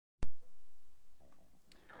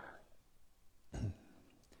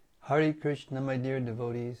Hare Krishna, my dear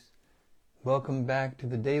devotees. Welcome back to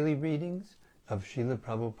the daily readings of Srila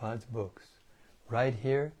Prabhupada's books, right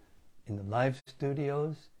here in the live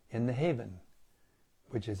studios in the Haven,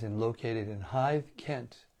 which is located in Hythe,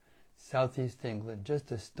 Kent, southeast England, just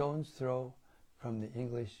a stone's throw from the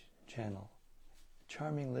English Channel.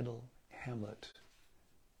 Charming little hamlet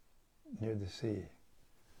near the sea.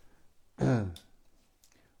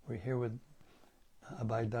 We're here with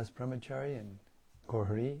Abhay Das Brahmachari and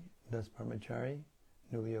Gaurhari Das Brahmachari,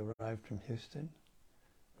 newly arrived from Houston,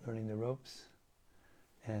 learning the ropes.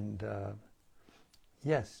 And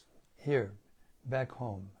yes, here, back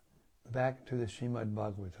home, back to the Srimad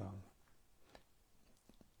Bhagavatam.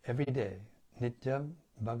 Every day, Nityam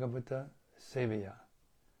Bhagavata Sevaya,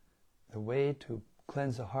 the way to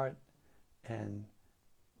cleanse the heart and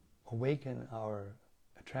awaken our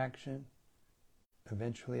attraction,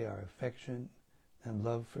 eventually our affection and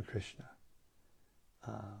love for Krishna.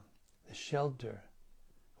 The shelter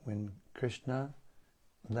when Krishna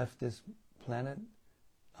left this planet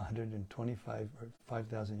 125 or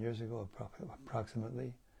 5,000 years ago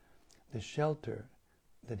approximately, the shelter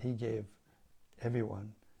that he gave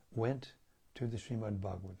everyone went to the Srimad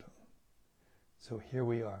Bhagavatam. So here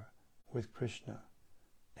we are with Krishna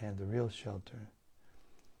and the real shelter.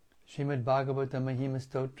 Srimad Bhagavatam Mahima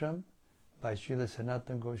Stotram by Srila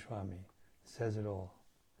Sanatana Goswami says it all.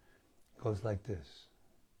 It goes like this.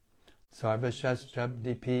 Sarva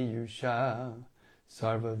Shastrabdi Piyusha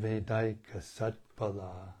Sarva Vedaika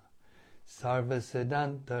Satpala Sarva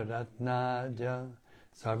Siddhanta Ratnaja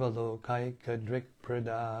Sarva Lokaika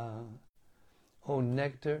Drikprada. O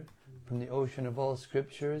nectar from the ocean of all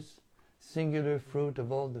scriptures, singular fruit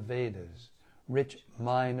of all the Vedas, rich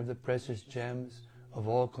mine of the precious gems of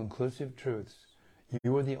all conclusive truths,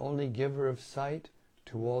 you are the only giver of sight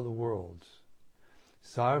to all the worlds.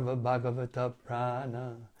 Sarva Bhagavata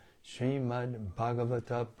Prana Srimad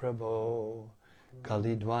Bhagavata Prabho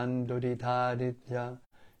Kalidwan Doditaditya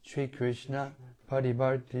Sri Krishna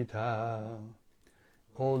Parivartita.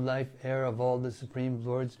 O life air of all the Supreme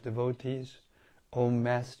Lord's devotees, O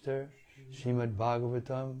Master, Srimad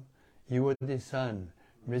Bhagavatam, you are the sun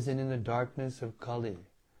risen in the darkness of Kali.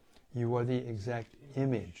 You are the exact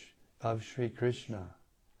image of Sri Krishna.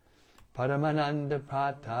 Paramananda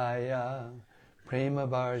Prataya Prema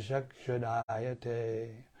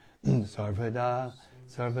Varshakshadayate Sarvada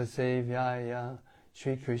Sarvasevyaya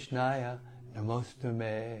Sri Krishnaya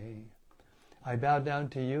Namostume. I bow down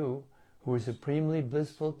to you who are supremely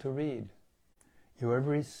blissful to read. Your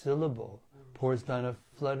every syllable pours down a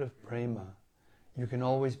flood of prema. You can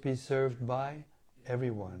always be served by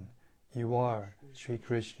everyone. You are Sri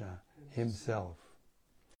Krishna himself.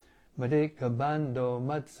 Madhika Bando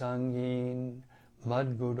Matsangin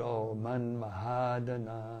Madguro Man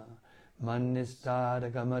Mahadana Man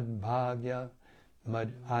Nistadaka Mad Bhagya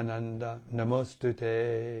Mad Ananda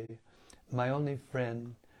Namostute. My only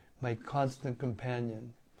friend, my constant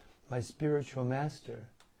companion, my spiritual master,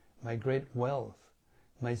 my great wealth,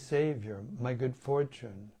 my savior, my good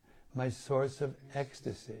fortune, my source of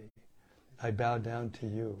ecstasy, I bow down to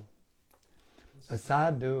you.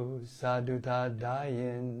 Asadu saduta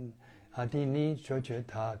dayin atini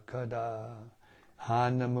chochita kada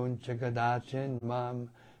hanamuncha gadachin mam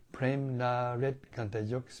premna rit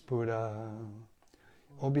kantayuk spura.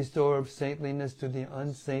 O bestower of saintliness to the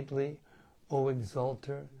unsaintly, O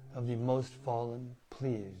exalter of the most fallen,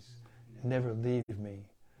 please never leave me.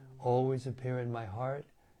 Always appear in my heart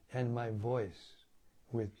and my voice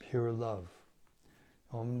with pure love.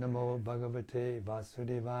 Om Namo Bhagavate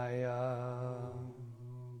Vasudevaya.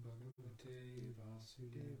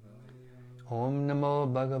 Om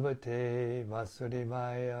Namo Bhagavate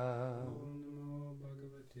Vasudevaya.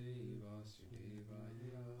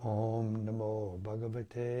 Om Namo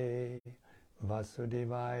Bhagavate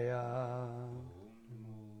Vasudevaya.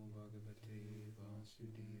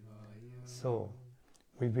 So,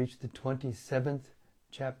 we've reached the 27th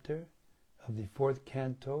chapter of the 4th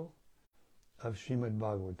canto of Srimad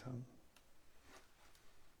Bhagavatam.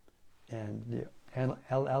 And the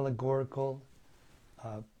allegorical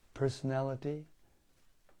personality,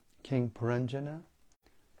 King Puranjana,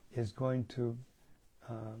 is going to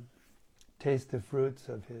taste the fruits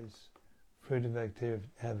of his fruitive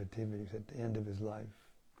activities at the end of his life,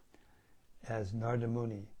 as Narada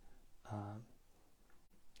Muni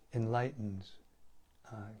enlightens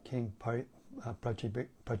King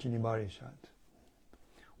Prachinibarishat.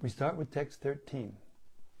 We start with text 13.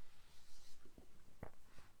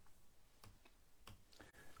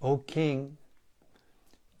 O king,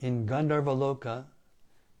 in Gandharvaloka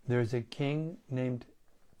there is a king named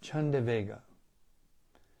Chandavega.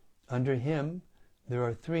 Under him there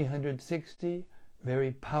are 360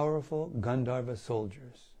 very powerful Gandharva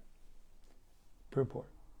soldiers. Purport.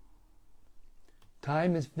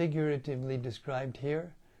 Time is figuratively described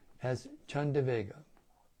here as Chandavega.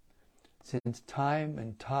 Since time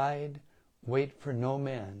and tide wait for no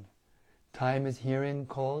man, time is herein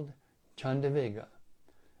called Chandavega,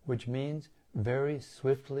 which means very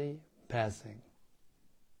swiftly passing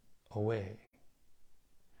away.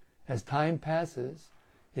 As time passes,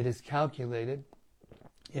 it is calculated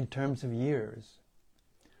in terms of years.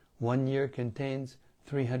 1 year contains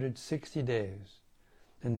 360 days,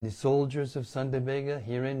 and the soldiers of Chandavega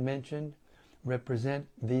herein mentioned represent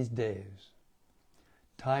these days.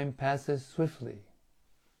 Time passes swiftly.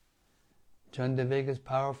 Chandavega's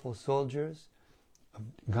powerful soldiers of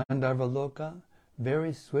Gandharvaloka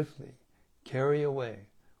very swiftly carry away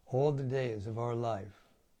all the days of our life.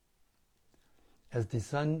 As the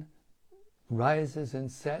sun rises and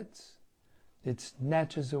sets, it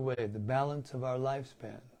snatches away the balance of our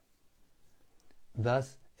lifespan.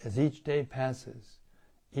 Thus, as each day passes,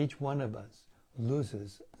 each one of us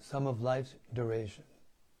loses some of life's duration.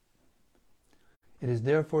 It is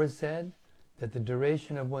therefore said that the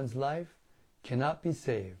duration of one's life cannot be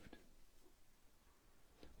saved.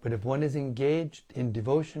 But if one is engaged in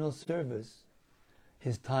devotional service,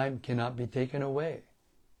 his time cannot be taken away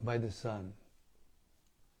by the sun.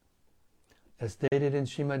 As stated in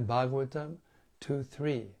Srimad Bhagavatam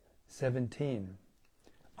 2.3.17,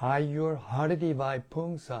 Ayur haradi vai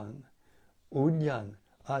pungsang udyan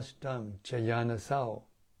ashtam chayanasau.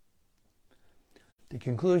 The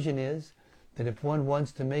conclusion is that if one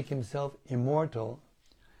wants to make himself immortal,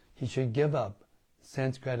 he should give up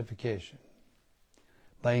sense gratification.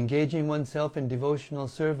 By engaging oneself in devotional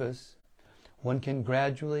service, one can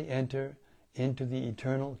gradually enter into the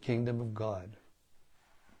eternal kingdom of God.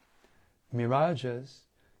 Mirajas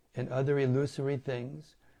and other illusory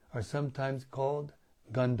things are sometimes called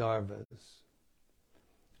Gandharvas.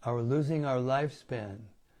 Our losing our lifespan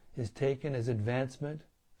is taken as advancement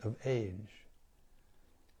of age.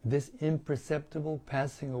 This imperceptible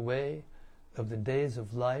passing away of the days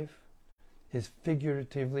of life is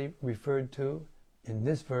figuratively referred to in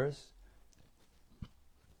this verse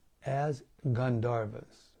as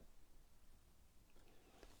Gandharvas.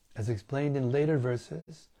 As explained in later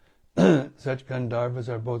verses, such Gandharvas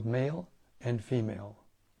are both male and female.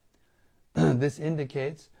 This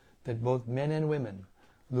indicates that both men and women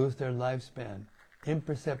lose their lifespan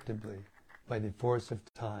imperceptibly by the force of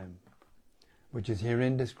time, which is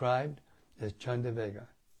herein described as Chandavega.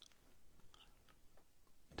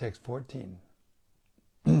 Text 14.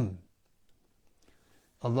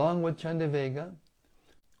 Along with Chandavega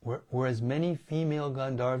were as many female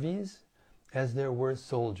Gandharvis as there were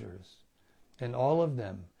soldiers, and all of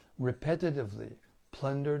them repetitively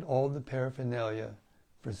plundered all the paraphernalia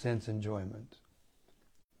for sense enjoyment.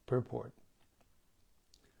 Purport.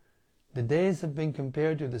 The days have been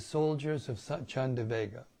compared to the soldiers of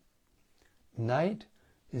Chandavega. Night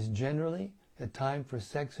is generally a time for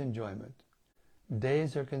sex enjoyment.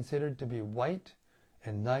 Days are considered to be white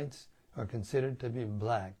and nights are considered to be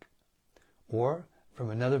black. Or,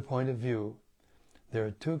 from another point of view, there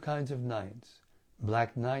are two kinds of nights,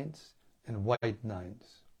 black nights and white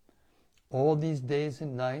nights. All these days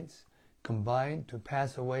and nights combine to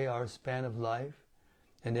pass away our span of life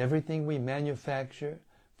and everything we manufacture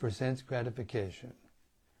for sense gratification.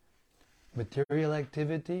 Material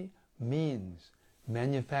activity means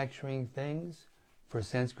manufacturing things for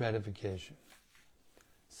sense gratification.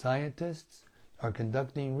 Scientists are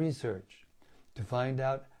conducting research to find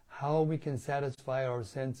out how we can satisfy our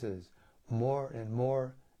senses more and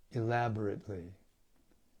more elaborately.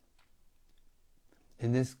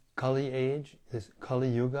 In this Kali age, this Kali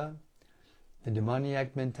Yuga, the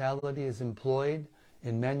demoniac mentality is employed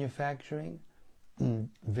in manufacturing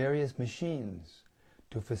various machines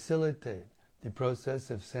to facilitate the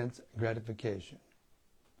process of sense gratification.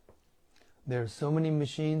 There are so many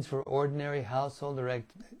machines for ordinary household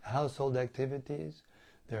activities.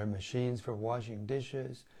 There are machines for washing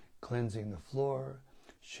dishes, cleansing the floor,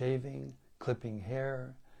 shaving, clipping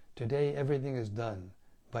hair. Today everything is done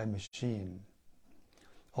by machine.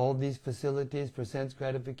 All these facilities for sense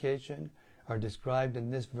gratification are described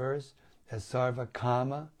in this verse as sarva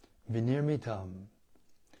kama vinirmitam.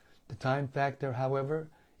 The time factor, however,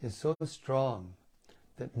 is so strong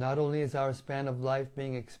that not only is our span of life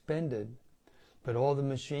being expended, but all the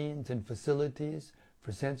machines and facilities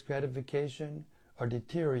for sense gratification are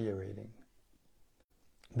deteriorating.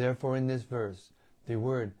 Therefore, in this verse, the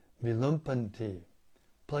word vilumpanti,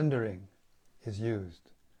 plundering, is used.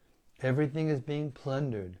 Everything is being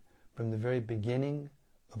plundered from the very beginning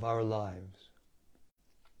of our lives.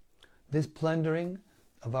 This plundering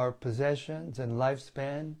of our possessions and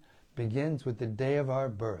lifespan begins with the day of our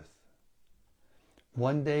birth.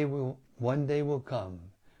 One day will come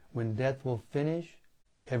when death will finish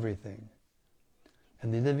everything,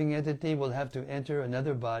 and the living entity will have to enter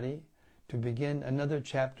another body to begin another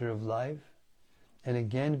chapter of life, and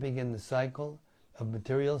again begin the cycle of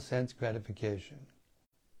material sense gratification.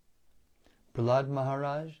 Prahlad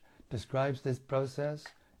Maharaj describes this process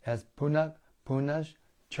as punak punash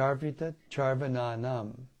charvita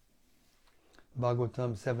charvananam.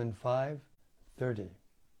 Bhagavatam 7.5.30.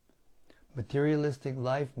 Materialistic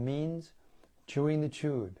life means chewing the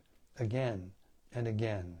chewed again and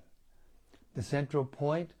again. The central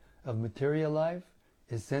point of material life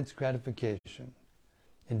is sense gratification.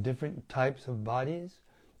 In different types of bodies,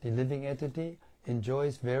 the living entity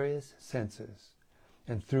enjoys various senses,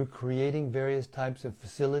 and through creating various types of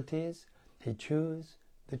facilities, he chews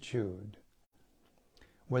the chewed.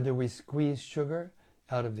 Whether we squeeze sugar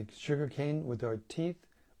out of the sugar cane with our teeth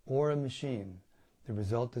or a machine, the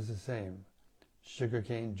result is the same: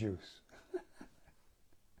 sugarcane juice.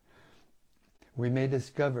 We may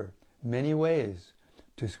discover many ways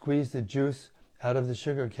to squeeze the juice out of the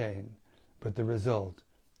sugar cane, but the result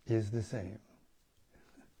is the same.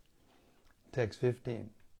 Text 15.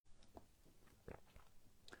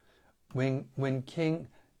 When King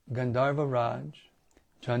Gandharva Raj,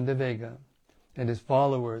 Chandavega, and his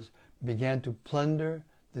followers began to plunder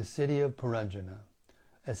the city of Puranjana,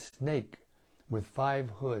 a snake with 5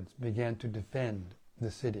 hoods began to defend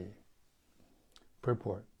the city.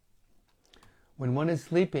 Purport. When one is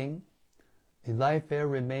sleeping, the life air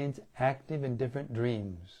remains active in different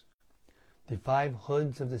dreams. The 5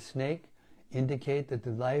 hoods of the snake indicate that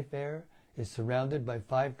the life air is surrounded by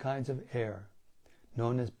 5 kinds of air,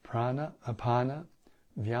 known as prana, apana,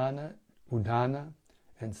 vyana, udana,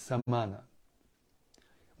 and samana.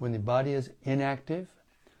 When the body is inactive,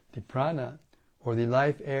 the prana, or the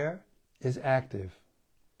life air, is active.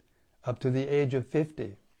 Up to the age of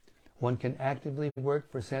 50, one can actively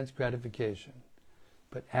work for sense gratification.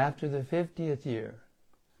 But after the 50th year,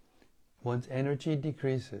 one's energy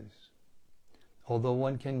decreases. Although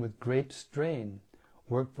one can with great strain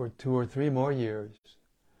work for 2 or 3 more years,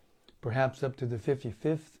 perhaps up to the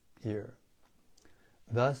 55th year.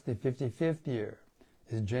 Thus, the 55th year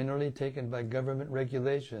is generally taken by government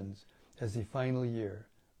regulations as the final year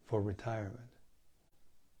for retirement.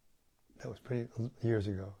 That was pretty years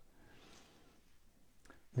ago.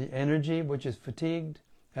 The energy which is fatigued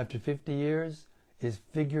after 50 years is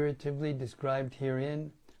figuratively described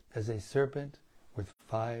herein as a serpent with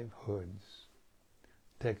 5 hoods.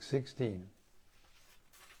 Text 16.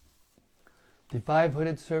 The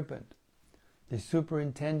 5-hooded serpent, the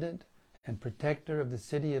superintendent and protector of the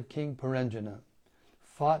city of King Puranjana,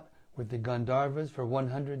 fought with the Gandharvas for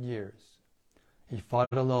 100 years. He fought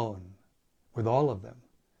alone with all of them,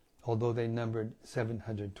 although they numbered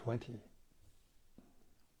 720.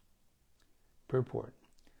 Purport.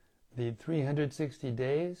 The 360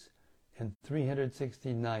 days and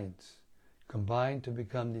 360 nights combine to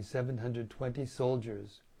become the 720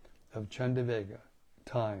 soldiers of Chandavega,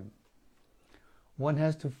 time. One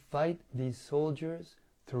has to fight these soldiers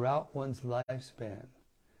throughout one's lifespan,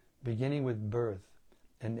 beginning with birth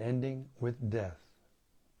and ending with death.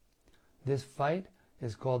 This fight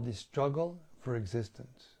is called the struggle for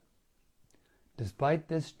existence. Despite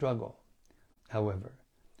this struggle, however,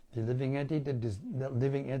 the living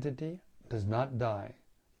entity does not die.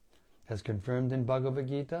 As confirmed in Bhagavad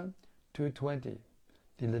Gita 2.20,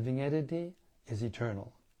 the living entity is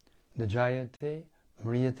eternal. Najayate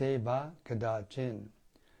mriyate va kadachin,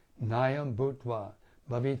 nayam bhutva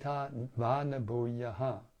bhavita va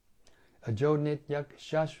nabhuyaha, ajo nityak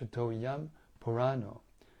shashvato yam purano,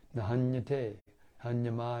 nahanyate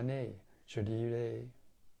hanyamane sharire.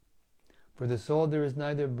 For the soul there is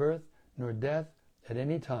neither birth nor death at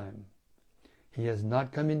any time. He has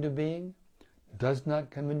not come into being, does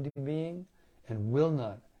not come into being, and will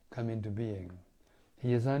not come into being.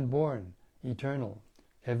 He is unborn, eternal,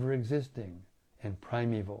 ever-existing, and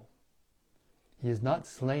primeval. He is not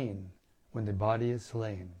slain when the body is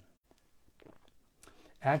slain.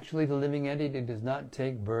 Actually, the living entity does not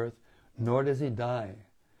take birth, nor does he die,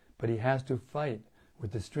 but he has to fight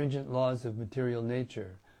with the stringent laws of material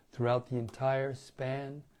nature throughout the entire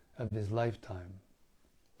span of his lifetime.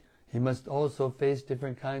 He must also face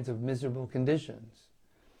different kinds of miserable conditions.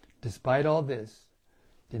 Despite all this,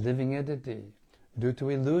 the living entity, due to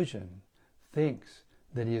illusion, thinks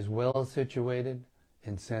that he is well situated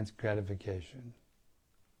in sense gratification.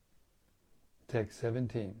 Text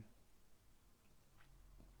 17.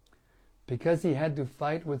 Because he had to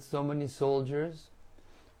fight with so many soldiers,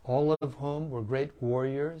 all of whom were great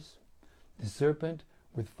warriors, the serpent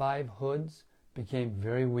with 5 hoods became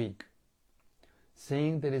very weak.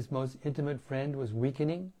 Seeing that his most intimate friend was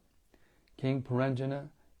weakening, King Puranjana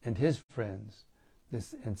and his friends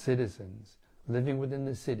and citizens living within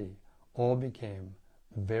the city all became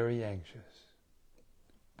very anxious.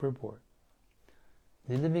 Purport.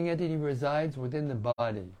 The living entity resides within the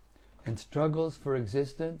body and struggles for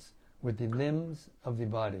existence with the limbs of the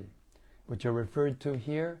body, which are referred to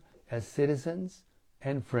here as citizens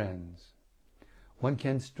and friends. One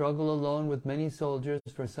can struggle alone with many soldiers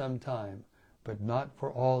for some time, but not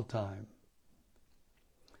for all time.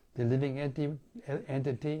 The living entity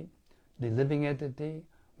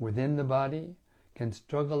within the body can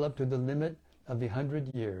struggle up to the limit of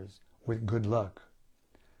 100 years with good luck.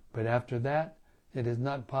 But after that, it is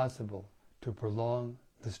not possible to prolong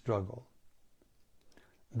the struggle.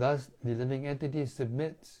 Thus, the living entity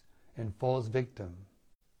submits and falls victim.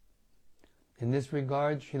 In this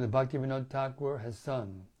regard, Srila Bhaktivinoda Thakur has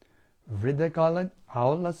sung, Vridakalat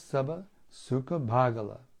aula sabha sukha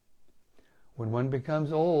bhagala. When one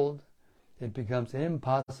becomes old, it becomes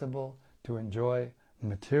impossible to enjoy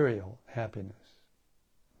material happiness.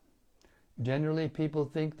 Generally, people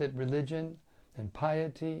think that religion and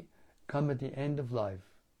piety come at the end of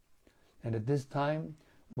life, and at this time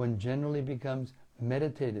one generally becomes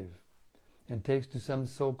meditative and takes to some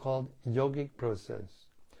so-called yogic process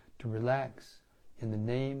to relax in the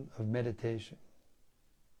name of meditation.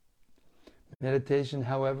 Meditation,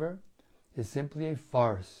 however, is simply a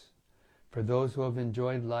farce for those who have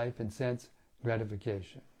enjoyed life in sense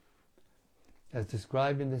gratification. As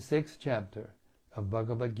described in the 6th chapter of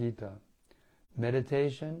Bhagavad Gita,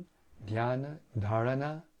 meditation, dhyana,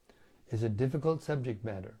 dharana, is a difficult subject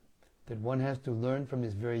matter that one has to learn from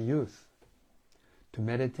his very youth. To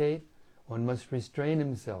meditate, one must restrain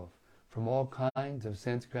himself from all kinds of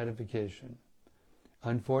sense gratification.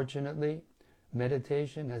 Unfortunately,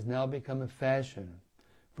 meditation has now become a fashion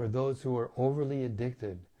for those who are overly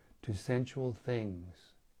addicted to sensual things.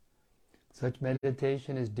 Such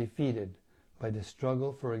meditation is defeated by the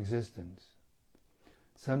struggle for existence.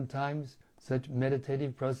 Sometimes such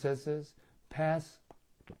meditative processes pass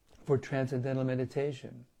for transcendental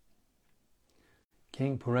meditation.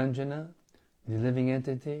 King Puranjana, the living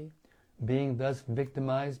entity, being thus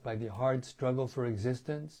victimized by the hard struggle for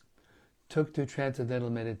existence, took to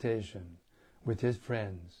transcendental meditation with his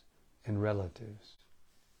friends and relatives.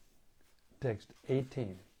 Text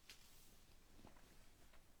 18.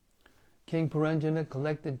 King Puranjana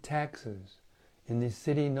collected taxes in the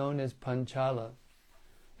city known as Panchala,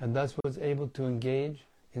 and thus was able to engage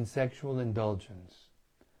in sexual indulgence.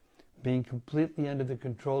 Being completely under the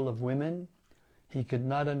control of women, he could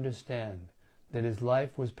not understand that his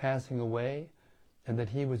life was passing away and that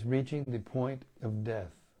he was reaching the point of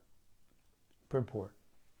death. Purport.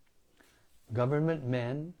 Government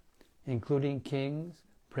men, including kings,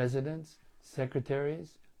 presidents,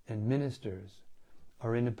 secretaries, and ministers,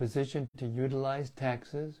 are in a position to utilize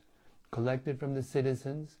taxes collected from the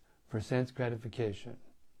citizens for sense gratification.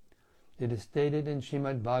 It is stated in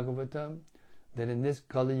Srimad Bhagavatam that in this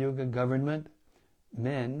Kali Yuga government,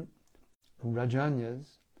 men,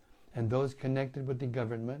 Rajanyas, and those connected with the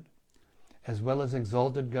government, as well as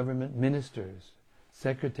exalted government ministers,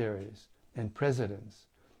 secretaries, and presidents,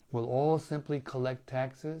 will all simply collect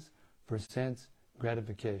taxes for sense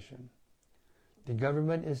gratification. The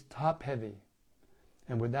government is top-heavy,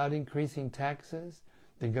 and without increasing taxes,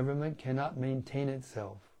 the government cannot maintain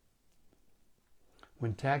itself.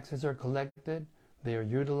 When taxes are collected, they are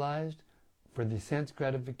utilized for the sense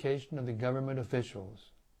gratification of the government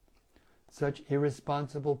officials. Such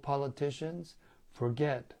irresponsible politicians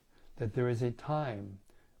forget that there is a time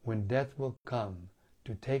when death will come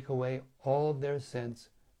to take away all their sense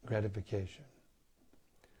gratification.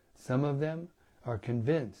 Some of them are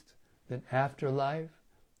convinced that after life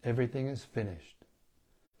everything is finished.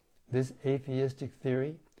 This atheistic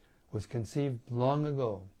theory was conceived long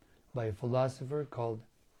ago by a philosopher called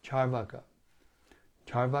Charvaka.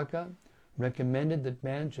 Charvaka recommended that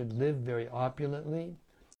man should live very opulently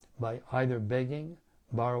by either begging,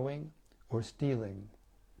 borrowing, or stealing.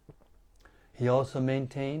 He also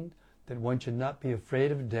maintained that one should not be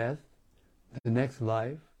afraid of death, the next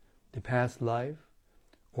life, the past life,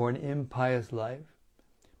 or an impious life,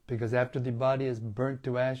 because after the body is burnt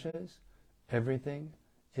to ashes, everything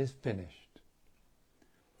is finished.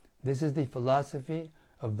 This is the philosophy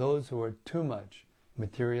of those who are too much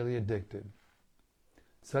materially addicted.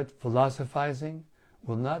 Such philosophizing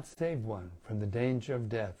will not save one from the danger of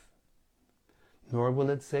death, nor will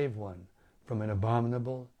it save one from an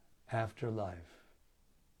abominable afterlife.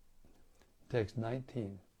 Text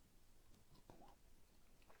 19.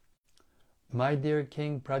 My dear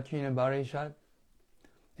King Prachinabarishat,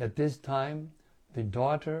 at this time the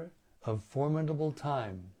daughter of formidable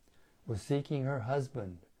Time was seeking her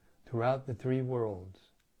husband throughout the three worlds.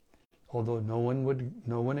 Although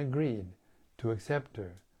no one agreed to accept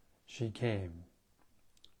her, she came.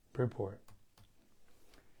 Purport.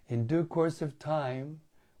 In due course of time,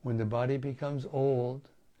 when the body becomes old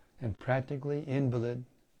and practically invalid,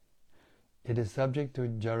 it is subject to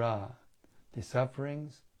jara, the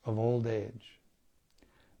sufferings of old age.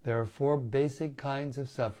 There are four basic kinds of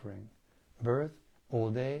suffering: birth,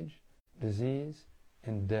 old age, disease,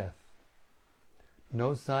 and death.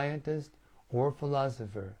 No scientist or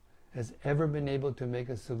philosopher has ever been able to make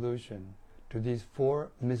a solution to these four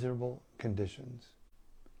miserable conditions.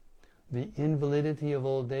 The invalidity of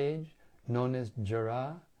old age, known as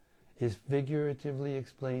jara, is figuratively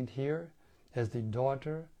explained here as the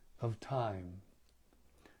daughter of Time.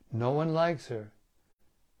 No one likes her,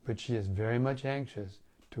 but she is very much anxious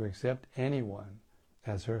to accept anyone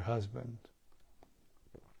as her husband.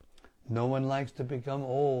 No one likes to become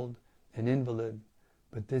old and invalid,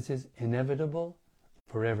 but this is inevitable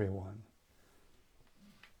for everyone.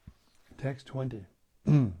 Text 20.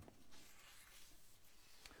 The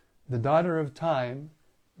daughter of Time,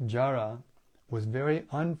 Jara, was very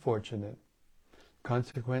unfortunate.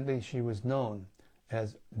 Consequently, she was known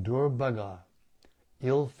as Durbhaga,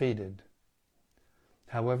 ill-fated.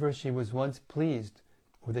 However, she was once pleased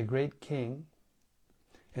with a great king,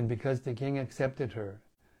 and because the king accepted her,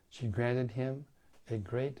 she granted him a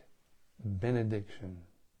great benediction.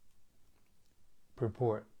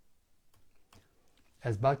 Purport.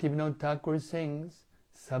 As Bhaktivinoda Thakur sings,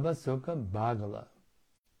 Sabha Sukha Bhagala,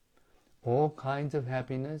 all kinds of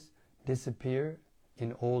happiness disappear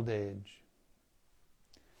in old age.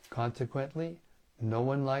 Consequently, no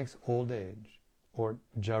one likes old age, or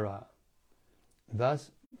jara.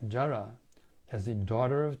 Thus, Jara, as the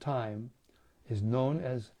daughter of Time, is known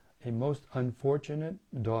as a most unfortunate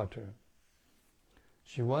daughter.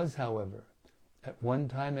 She was, however, at one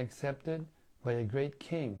time accepted by a great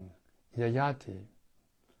king, Yayati.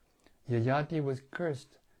 Yayati was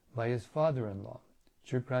cursed by his father-in-law,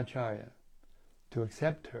 Shukracharya, to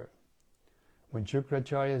accept her. When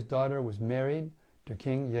Shukracharya's daughter was married to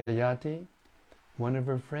King Yayati, one of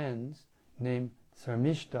her friends, named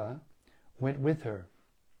Sarmishta, went with her.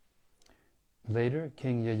 Later,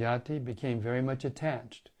 King Yayati became very much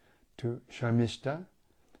attached to Sharmishta,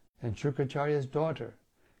 and Shukracharya's daughter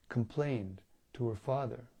complained to her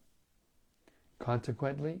father.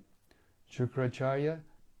 Consequently, Shukracharya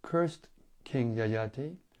cursed King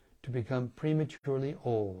Yayati to become prematurely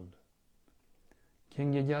old.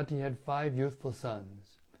 King Yayati had 5 youthful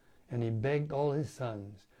sons, and he begged all his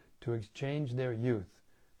sons to exchange their youth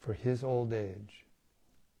for his old age.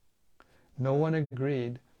 No one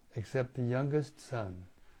agreed except the youngest son,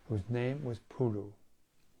 whose name was Puru.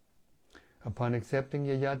 Upon accepting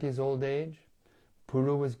Yayati's old age,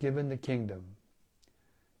 Puru was given the kingdom.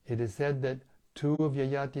 It is said that 2 of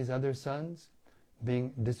Yayati's other sons,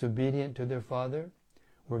 being disobedient to their father,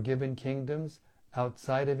 were given kingdoms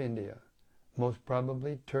outside of India, most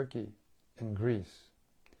probably Turkey and Greece.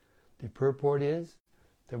 The purport is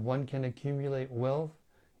that one can accumulate wealth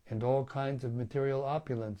and all kinds of material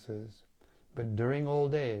opulences, but during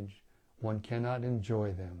old age one cannot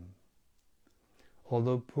enjoy them.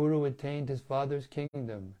 Although Puru attained his father's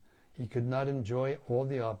kingdom, he could not enjoy all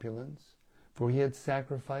the opulence, for he had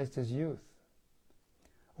sacrificed his youth.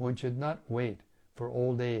 One should not wait for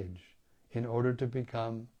old age in order to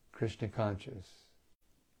become Krishna conscious.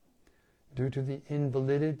 Due to the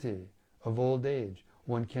invalidity of old age,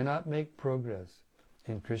 one cannot make progress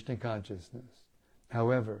in Krishna consciousness,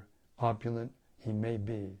 however opulent he may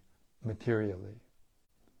be materially.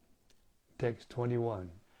 Text 21.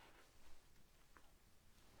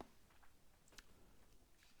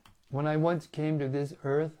 When I once came to this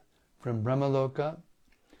earth from Brahmaloka,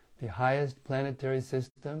 the highest planetary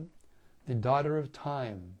system, the daughter of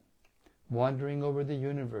Time, wandering over the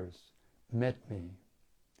universe, met me.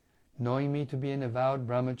 Knowing me to be an avowed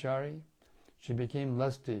brahmachari, she became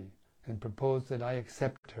lusty and proposed that I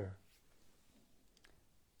accept her.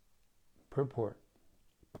 Purport.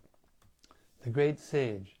 The great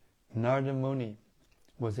sage Narada Muni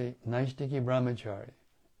was a Naishtiki brahmachari,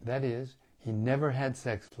 that is, he never had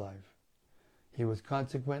sex life. He was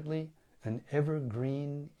consequently an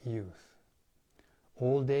evergreen youth.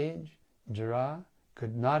 Old age, jara,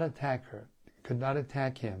 could not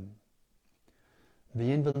attack him.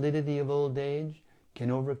 The invalidity of old age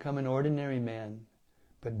can overcome an ordinary man,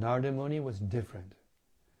 but Narada Muni was different.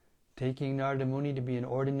 Taking Narada Muni to be an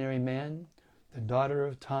ordinary man, the daughter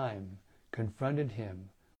of Time confronted him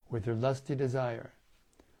with her lusty desire.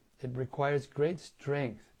 It requires great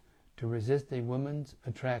strength to resist a woman's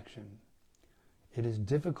attraction. It is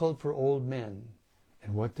difficult for old men,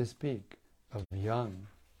 and what to speak of young.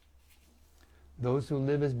 Those who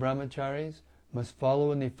live as brahmacharis must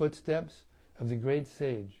follow in the footsteps of the great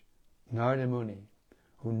sage, Narada Muni,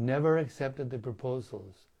 who never accepted the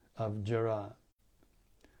proposals of Jara.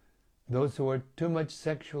 Those who are too much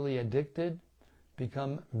sexually addicted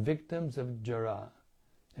become victims of Jara,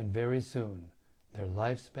 and very soon their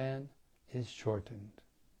lifespan is shortened.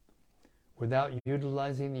 Without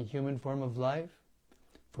utilizing the human form of life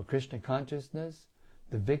for Krishna consciousness,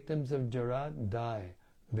 the victims of Jara die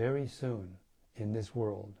very soon in this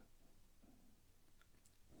world.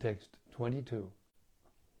 Text 22.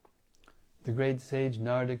 The great sage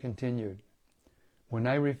Narada continued, "When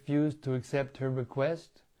I refused to accept her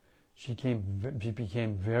request, she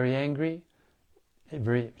became very angry.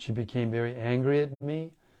 She became very angry at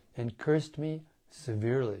me and cursed me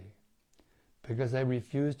severely. Because I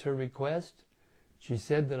refused her request, she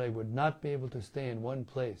said that I would not be able to stay in one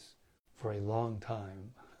place for a long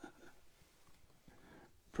time."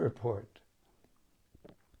 Purport.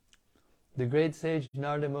 The great sage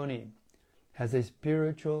Narada Muni has a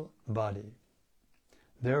spiritual body.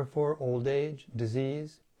 Therefore, old age,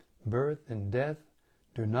 disease, birth, and death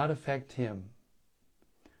do not affect him.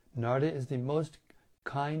 Narada is the most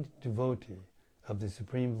kind devotee of the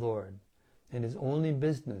Supreme Lord, and his only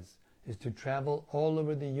business is to travel all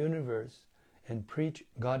over the universe and preach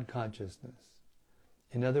God consciousness.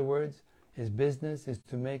 In other words, his business is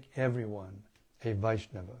to make everyone a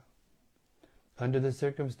Vaishnava. Under the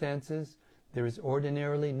circumstances, there is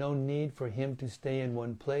ordinarily no need for him to stay in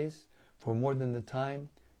one place for more than the time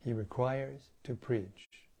he requires to preach.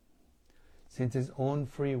 Since by his own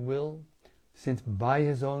free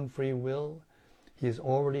will, he is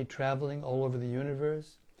already traveling all over the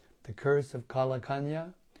universe, the curse of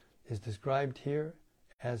Kalakanya is described here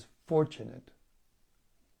as fortunate.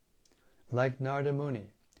 Like Narada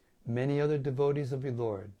Muni, many other devotees of the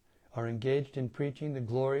Lord are engaged in preaching the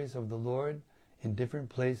glories of the Lord in different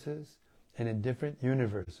places and in different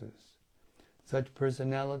universes. Such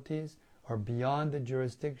personalities are beyond the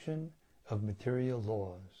jurisdiction of material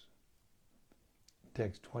laws.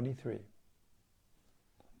 Text 23.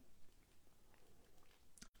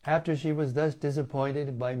 After she was thus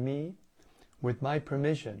disappointed by me, with my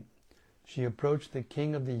permission, she approached the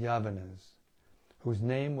king of the Yavanas, whose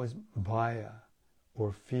name was Bhaya,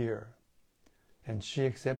 or fear, and she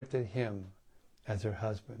accepted him as her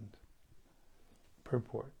husband.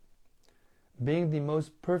 Purport. Being the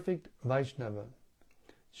most perfect Vaishnava,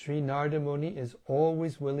 Sri Narada Muni is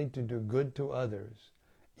always willing to do good to others,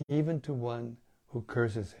 even to one who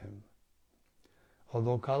curses him.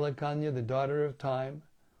 Although Kalakanya, the daughter of time,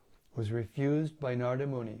 was refused by Narada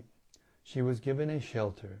Muni, she was given a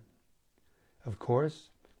shelter. Of course,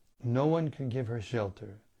 no one can give her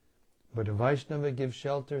shelter, but a Vaishnava gives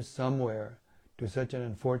shelter somewhere to such an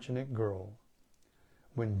unfortunate girl.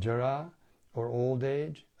 When Jara, or old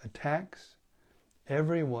age, attacks,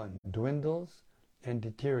 everyone dwindles and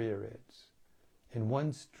deteriorates. In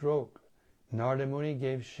one stroke, Narada Muni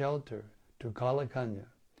gave shelter to Kalakanya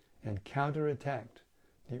and counterattacked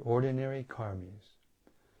the ordinary karmis.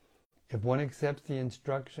 If one accepts the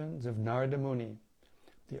instructions of Narada Muni,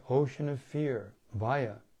 the ocean of fear,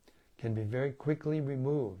 Vaya, can be very quickly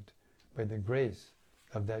removed by the grace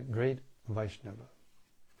of that great Vaishnava.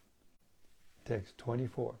 Text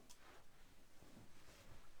 24.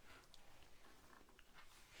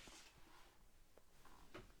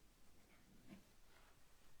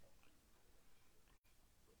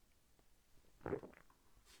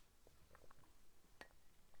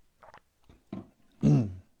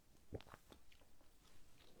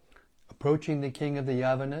 Approaching the king of the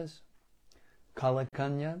Yavanas,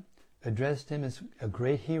 Kalakanya addressed him as a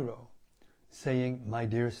great hero, saying, "My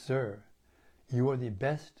dear sir, you are the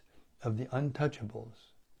best of the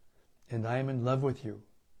untouchables, and I am in love with you,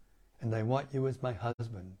 and I want you as my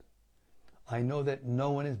husband. I know that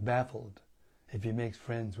no one is baffled if he makes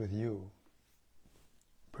friends with you."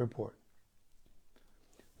 Purport.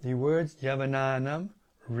 The words Yavananam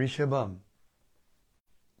Rishabham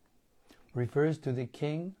refers to the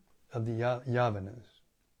king of the Yavanas.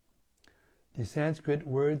 The Sanskrit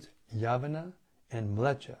words Yavana and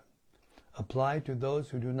Mlecha apply to those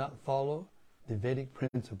who do not follow the Vedic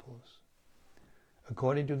principles.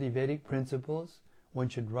 According to the Vedic principles, one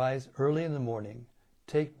should rise early in the morning,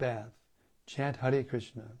 take bath, chant Hare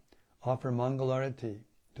Krishna, offer Mangalarati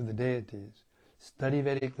to the deities, study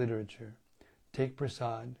Vedic literature, take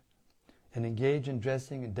prasad, and engage in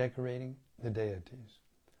dressing and decorating the deities.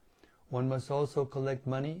 one must also collect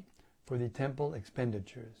money for the temple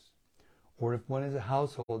expenditures. Or if one is a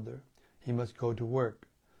householder, he must go to work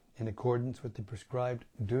in accordance with the prescribed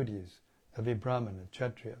duties of a Brahmana,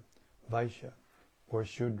 Kshatriya, Vaishya, or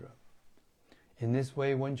Shudra. In this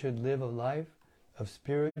way one should live a life of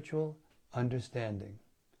spiritual understanding.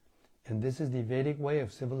 And this is the Vedic way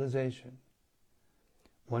of civilization.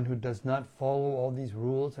 One who does not follow all these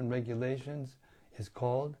rules and regulations is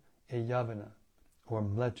called a Yavana, or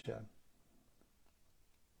Mlecha.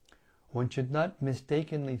 One should not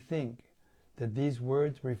mistakenly think that these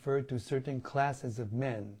words refer to certain classes of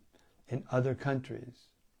men in other countries.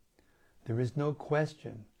 There is no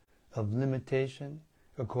question of limitation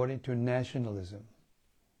according to nationalism.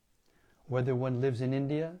 Whether one lives in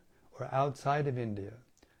India or outside of India,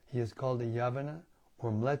 he is called a Yavana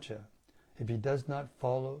or Mlecha if he does not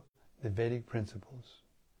follow the Vedic principles.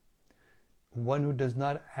 One who does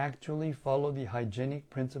not actually follow the hygienic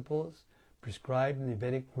principles prescribed in the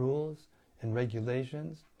Vedic rules and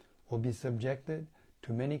regulations will be subjected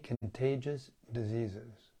to many contagious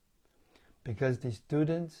diseases. Because the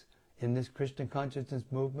students in this Krishna consciousness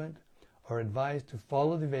movement are advised to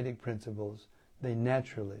follow the Vedic principles, they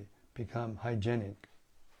naturally become hygienic.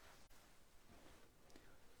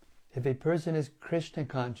 If a person is Krishna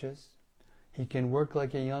conscious, he can work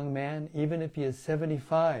like a young man even if he is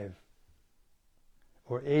 75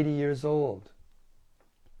 or 80 years old.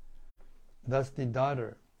 Thus the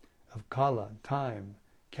daughter of Kala, time,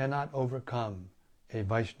 cannot overcome a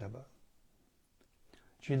Vaishnava.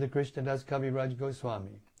 Srila Krishnadas Kaviraj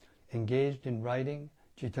Goswami engaged in writing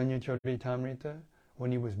Chaitanya Charitamrita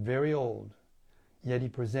when he was very old, yet he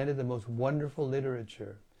presented the most wonderful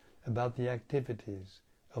literature about the activities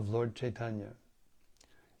of Lord Chaitanya.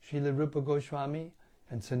 Srila Rupa Goswami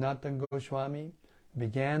and Sanatana Goswami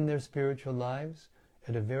began their spiritual lives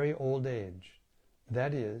at a very old age,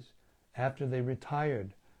 that is, after they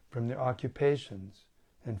retired from their occupations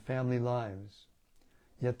and family lives.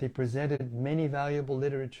 Yet they presented many valuable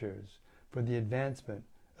literatures for the advancement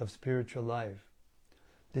of spiritual life.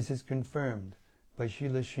 This is confirmed by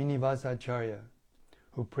Srila Srinivasa Acharya,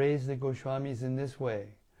 who praised the Goswamis in this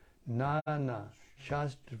way: Nana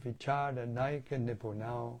Shastra Vichara Naika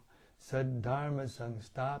Nipunao Saddharma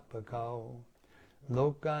Sangstapakao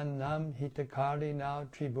Lokanam Hitakari Nao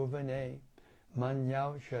Tribhuvane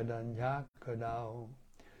Manyao Shadanya Kadao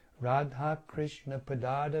Radha Krishna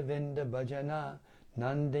Padada Vinda Bhajana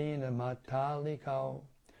Nandina Matalikao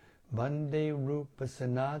Bande Rupa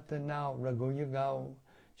Sanatanao Raghuyagao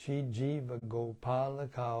Shri Jiva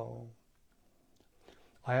Gopalakao.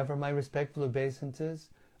 I offer my respectful obeisances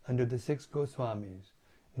under the 6 Goswamis,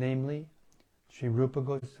 namely Sri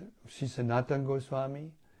Sanatana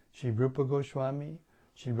Goswami, Sri Rupa Goswami,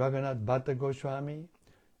 Sri Raghunath Bhatta Goswami,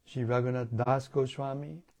 Sri Raghunath Das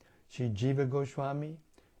Goswami, Sri Jiva Goswami,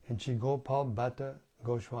 and Sri Gopal Bhatta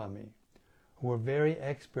Goswami, who were very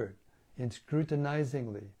expert in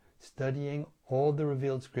scrutinizingly studying all the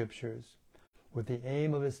revealed scriptures with the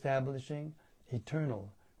aim of establishing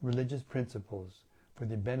eternal religious principles for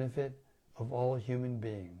the benefit of all human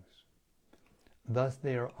beings. Thus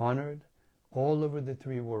they are honored all over the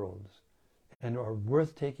 3 worlds and are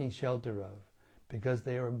worth taking shelter of because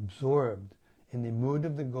they are absorbed in the mood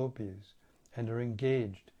of the gopis and are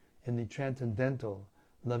engaged in the transcendental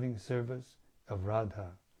loving service of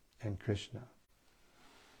Radha and Krishna.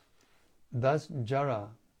 Thus Jara,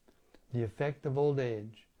 the effect of old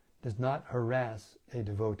age, does not harass a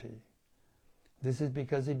devotee. This is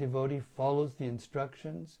because a devotee follows the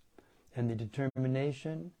instructions and the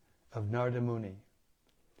determination of Narada Muni.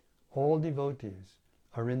 All devotees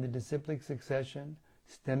are in the disciplic succession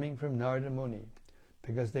stemming from Narada Muni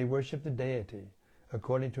because they worship the deity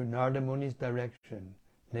according to Narada Muni's direction,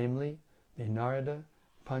 namely the Narada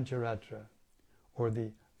Pancharatra, or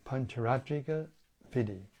the Pancharatrika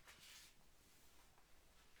Vidhi.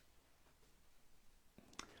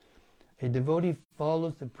 A devotee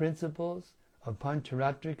follows the principles of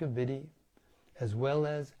Pancharatrika Vidhi as well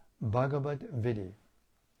as Bhagavat Vidhi.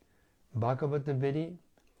 Bhagavata Vidhi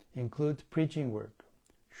includes preaching work,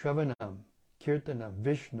 Shravanam, Kirtanam,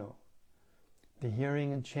 Vishnu, the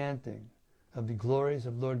hearing and chanting of the glories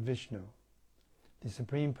of Lord Vishnu, the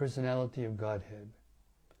Supreme Personality of Godhead.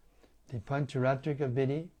 The Pancharatrika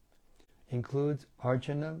Vidhi includes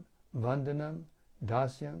Archanam, Vandanam,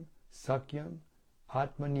 Dasyam, Sakyam,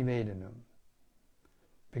 Atma Nivedanam.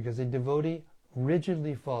 Because a devotee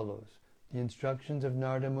rigidly follows the instructions of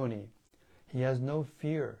Narada Muni, he has no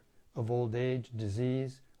fear of old age,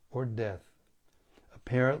 disease, or death.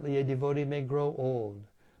 Apparently a devotee may grow old,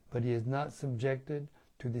 but he is not subjected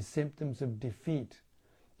to the symptoms of defeat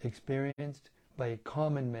experienced by a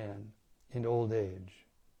common man in old age.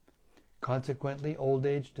 Consequently, old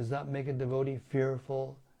age does not make a devotee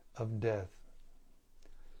fearful of death,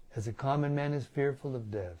 as a common man is fearful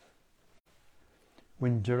of death.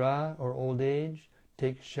 When jara or old age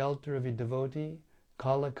takes shelter of a devotee,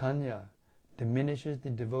 kalakanya diminishes the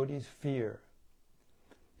devotee's fear.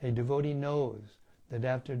 A devotee knows that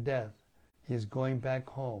after death he is going back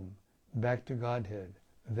home, back to Godhead.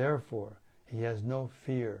 Therefore, he has no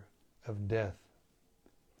fear of death.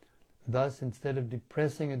 Thus, instead of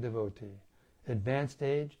depressing a devotee, advanced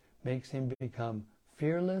age makes him become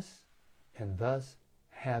fearless and thus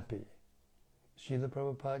happy. Srila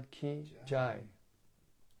Prabhupada Ki Jai.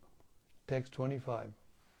 Text 25.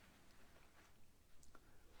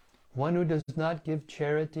 One who does not give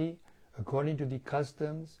charity according to the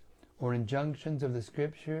customs or injunctions of the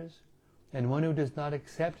scriptures, and one who does not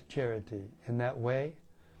accept charity in that way,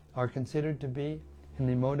 are considered to be in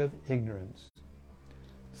the mode of ignorance.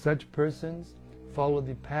 Such persons follow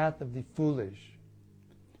the path of the foolish.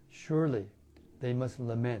 Surely they must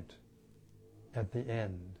lament at the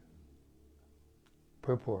end.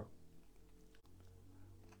 Purport.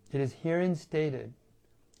 It is herein stated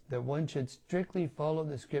that one should strictly follow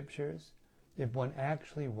the scriptures if one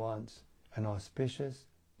actually wants an auspicious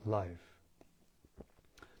life.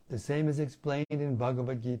 The same is explained in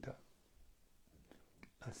Bhagavad Gita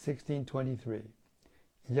 16:23.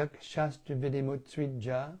 Yak shastra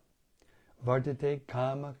vidimutsridja vartate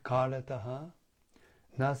kama karataha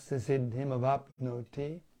nasya siddhim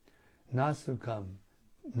avapnoti nasukam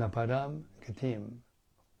naparam gatim.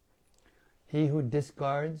 He who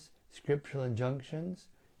discards scriptural injunctions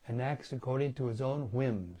and acts according to his own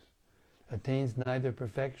whims attains neither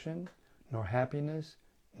perfection nor happiness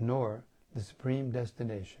nor the supreme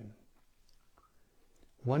destination.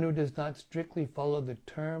 One who does not strictly follow the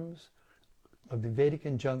terms of the Vedic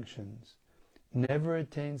injunctions never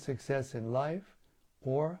attains success in life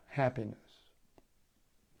or happiness.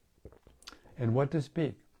 And what to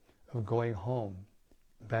speak of going home,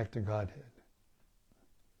 back to Godhead?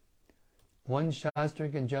 One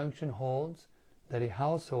Shastric injunction holds that a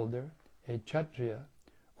householder, a Kshatriya,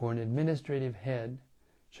 or an administrative head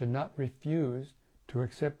should not refuse to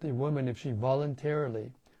accept a woman if she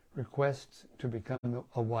voluntarily requests to become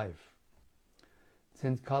a wife.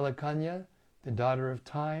 Since Kalakanya, the daughter of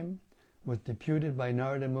time, was deputed by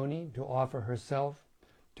Narada Muni to offer herself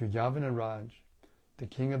to Yavanaraj, the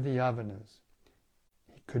king of the Yavanas,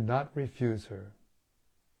 he could not refuse her.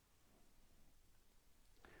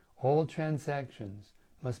 All transactions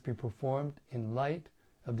must be performed in light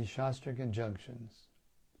of the Shastric injunctions.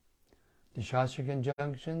 The Shastric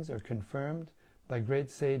injunctions are confirmed by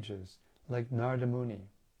great sages like Narada Muni.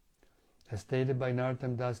 As stated by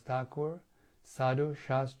Narottam Das Thakur, Sadhu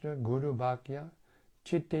Shastra Guru Bhakya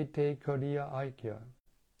Chitte Te Koriya Aikya.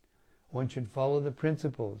 One should follow the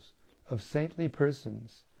principles of saintly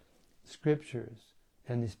persons, scriptures,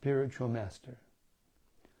 and the spiritual master.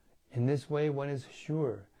 In this way one is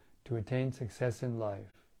sure to attain success in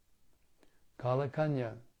life.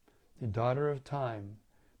 Kalakanya, the daughter of time,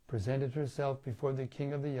 presented herself before the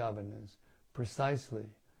king of the Yavanas precisely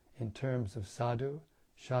in terms of sadhu,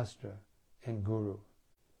 shastra, and guru.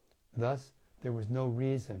 Thus, there was no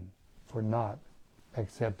reason for not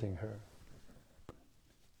accepting her.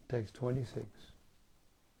 Text 26.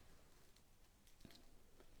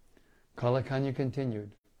 Kalakanya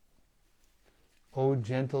continued, O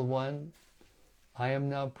gentle one, I am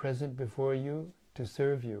now present before you to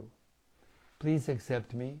serve you. Please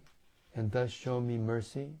accept me and thus show me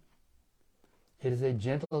mercy. It is a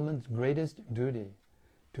gentleman's greatest duty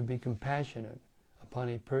to be compassionate upon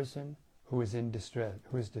a person who is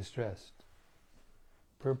distressed.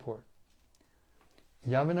 Purport.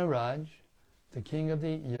 Yavanaraj, the king of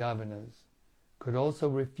the Yavanas, could also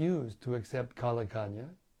refuse to accept Kalakanya,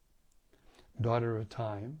 daughter of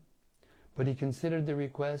time, but he considered the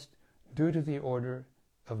request due to the order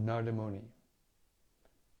of Narada Muni.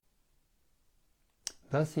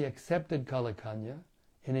 Thus he accepted Kalakanya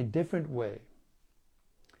in a different way.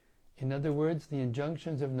 In other words, the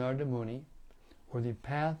injunctions of Narada Muni, or the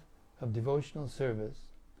path of devotional service,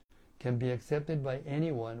 can be accepted by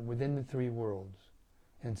anyone within the three worlds,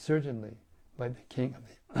 and certainly by the king of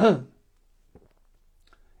the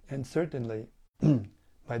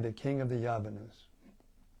by the king of the Yavanas.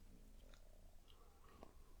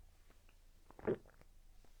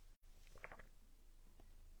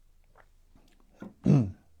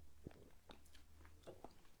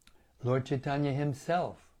 Lord Chaitanya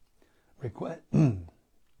himself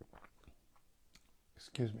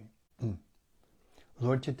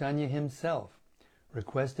Lord Chaitanya himself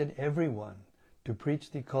requested everyone to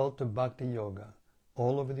preach the cult of Bhakti Yoga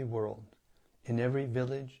all over the world in every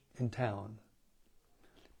village and town.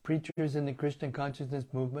 Preachers in the Krishna consciousness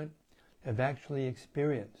movement have actually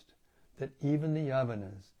experienced that even the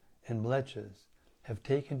Yavanas and Mlechas have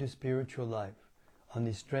taken to spiritual life on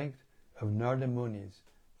the strength of Narada Muni's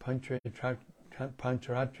Pancharatrika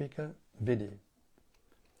Vidhi.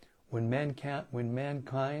 When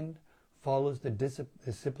mankind follows the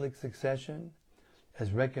disciplic succession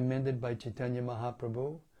as recommended by Chaitanya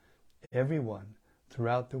Mahaprabhu, everyone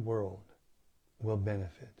throughout the world will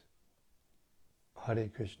benefit. Hare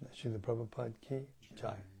Krishna. Srila Prabhupada ki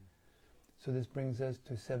jai. So this brings us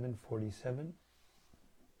to 747.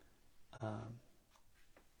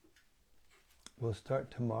 We'll start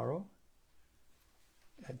tomorrow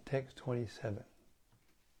at text 27.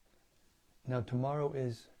 Now tomorrow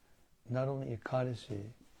is not only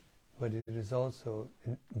Ekadashi, but it is also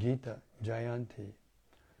Gita Jayanti.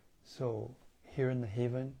 So here in the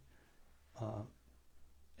Haven,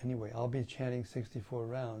 anyway, I'll be chanting 64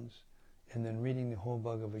 rounds and then reading the whole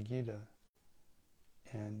Bhagavad Gita.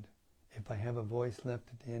 And if I have a voice left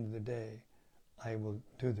at the end of the day, I will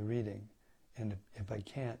do the reading. And if I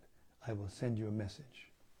can't, I will send you a message.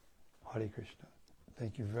 Hare Krishna.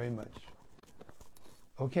 Thank you very much.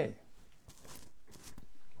 Okay.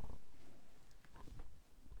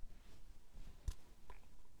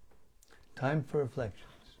 Time for reflections.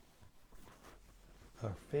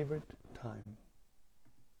 Our favorite time.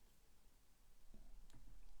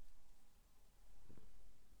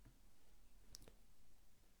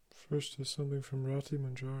 First is something from Rati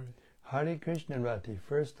Manjari. Hare Krishna Rati,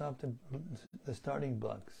 first off the starting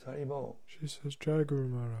blocks. Haribol. She says, Jai Guru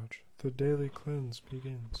Maharaj, the daily cleanse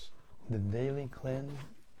begins. The daily cleanse?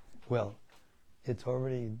 Well, it's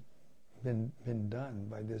already been done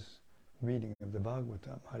by this reading of the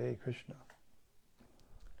Bhagavatam. Hare Krishna.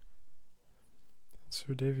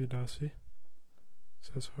 Sir Devi Dasi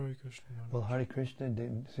says, Hare Krishna Maharaj. Well, Hare Krishna,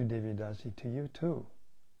 Sir Devi Dasi, to you too.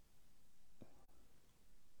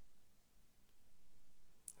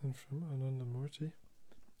 And from Anandamurti.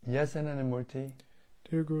 Yes, Anandamurti.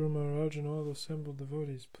 Dear Guru Maharaj and all assembled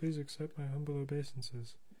devotees, please accept my humble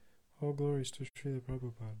obeisances. All glories to Srila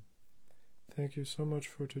Prabhupada. Thank you so much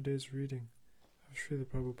for today's reading of Srila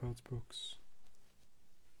Prabhupada's books.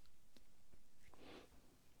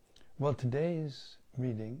 Well, today's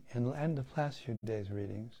reading and the last few days'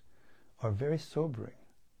 readings are very sobering.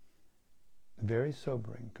 Very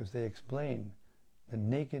sobering, because they explain the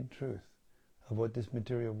naked truth of what this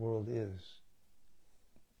material world is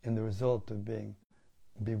and the result of being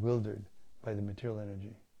bewildered by the material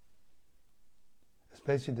energy.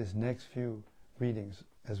 Especially this next few readings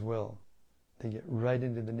as well. They get right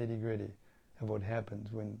into the nitty-gritty of what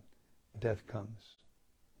happens when death comes,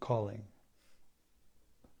 calling.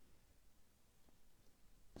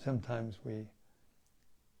 Sometimes when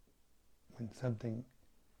something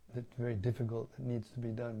that's very difficult that needs to be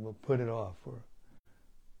done, we'll put it off or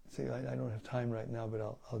say, I don't have time right now, but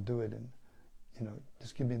I'll do it, and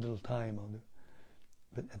just give me a little time, I'll do it.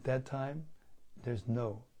 But at that time, there's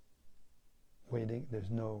no waiting, there's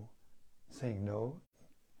no saying no.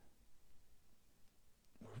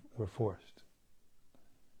 We're forced.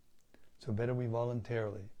 So better we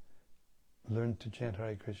voluntarily learn to chant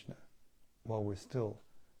Hare Krishna while we're still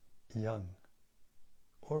young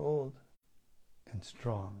or old and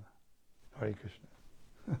strong. Hare Krishna.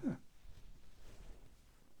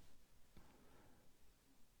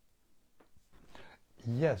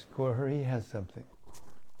 Yes, Gaurhari has something.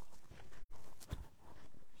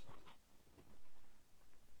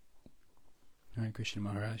 Hare Krishna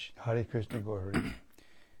Maharaj. Hare Krishna Gaurhari.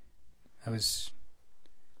 I was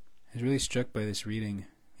really struck by this reading.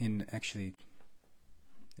 Actually,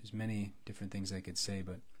 there's many different things I could say,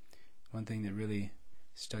 but one thing that really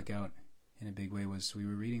stuck out in a big way was we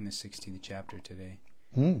were reading the 16th chapter today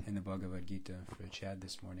in the Bhagavad Gita for Chad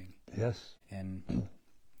this morning. Yes. And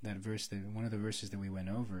that verse, one of the verses that we went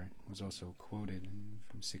over was also quoted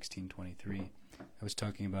from 16:23. I was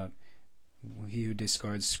talking about he who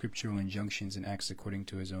discards scriptural injunctions and acts according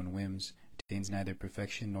to his own whims attains neither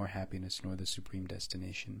perfection nor happiness nor the supreme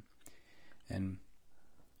destination. And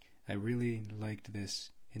I really liked this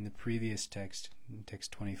in the previous text, in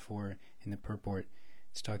text 24, in the purport.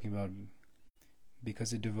 It's talking about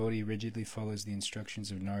because a devotee rigidly follows the instructions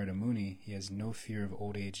of Narada Muni, he has no fear of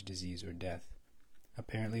old age, disease, or death.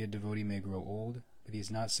 Apparently a devotee may grow old, but he is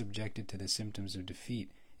not subjected to the symptoms of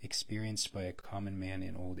defeat experienced by a common man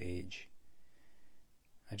in old age.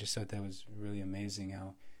 I just thought that was really amazing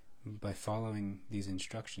how by following these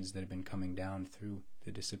instructions that have been coming down through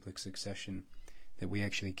the disciplic succession that we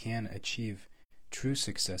actually can achieve true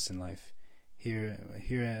success in life. Here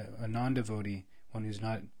a non-devotee, one who's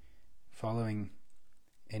not following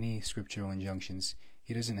any scriptural injunctions,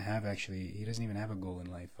 he doesn't even have a goal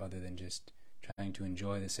in life other than just trying to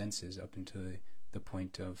enjoy the senses up until the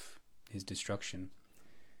point of his destruction.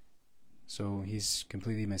 So he's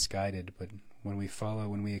completely misguided. But when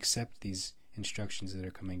we accept these instructions that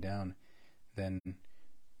are coming down, then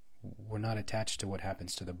we're not attached to what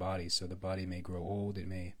happens to the body. So the body may grow old,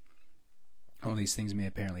 all these things may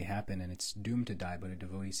apparently happen, and it's doomed to die, but a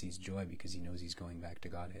devotee sees joy because he knows he's going back to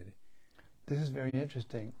Godhead. This is very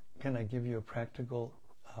interesting. Can I give you a practical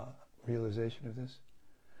realization of this?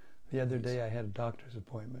 The other day I had a doctor's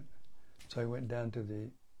appointment, so I went down to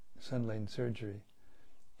the Sun Lane surgery,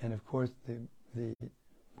 and of course the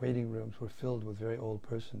waiting rooms were filled with very old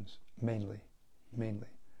persons, mainly.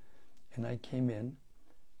 And I came in,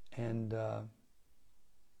 and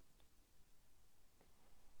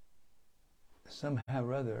somehow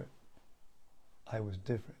or other I was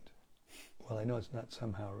different. Well, I know it's not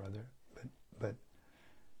somehow or other, but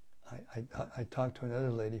I talked to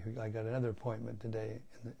another lady who I got another appointment today,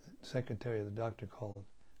 and the secretary of the doctor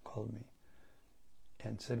called me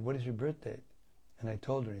and said, "What is your birth date?" And I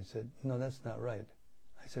told her, and he said, "No, that's not right."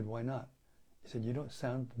 I said, "Why not?" He said, "You don't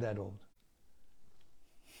sound that old."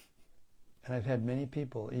 And I've had many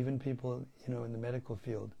people, even people, in the medical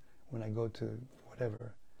field, when I go to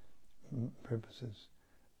whatever purposes,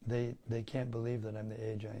 they can't believe that I'm the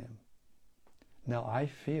age I am. Now I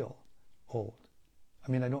feel old. I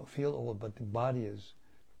mean, I don't feel old, but the body is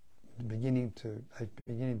beginning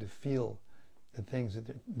to feel the things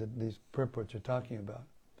that these purports are talking about.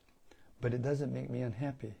 But it doesn't make me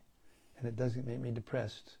unhappy, and it doesn't make me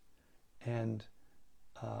depressed, and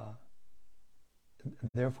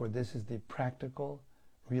therefore this is the practical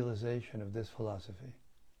realization of this philosophy.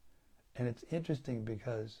 And it's interesting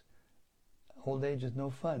because old age is no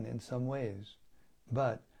fun in some ways,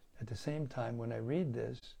 but at the same time, when I read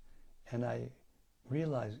this and I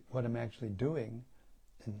realize what I'm actually doing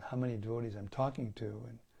and how many devotees I'm talking to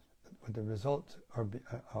and what the results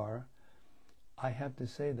are, I have to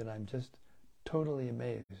say that I'm just totally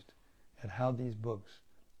amazed at how these books,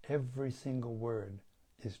 every single word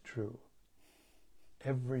is true.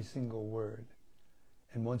 Every single word.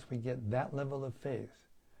 And once we get that level of faith,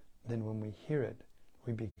 then when we hear it,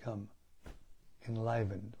 we become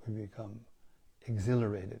enlivened, we become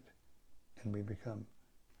exhilarated, and we become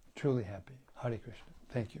truly happy. Hare Krishna.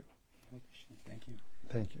 Thank you. Hare Krishna. Thank you.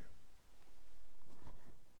 Thank you.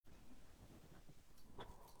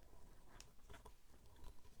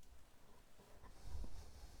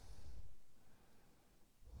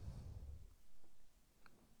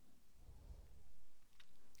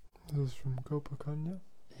 This is from Gopakanya.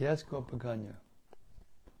 Yes, Gopakanya.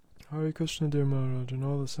 Hare Krishna, dear Maharaj, and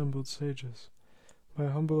all assembled sages. My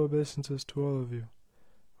humble obeisances to all of you.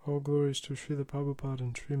 All glories to Srila Prabhupada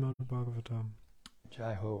and Srimad Bhagavatam.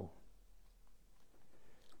 Jai Ho.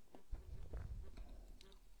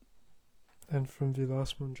 And from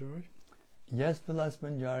Vilas Manjari. Yes, Vilas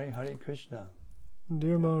Manjari, Hare Krishna.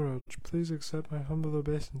 Dear Maharaj, please accept my humble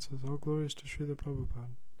obeisances. All glories to Srila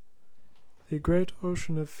Prabhupada. The great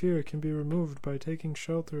ocean of fear can be removed by taking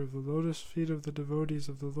shelter of the lotus feet of the devotees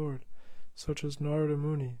of the Lord, such as Narada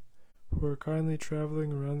Muni, who are kindly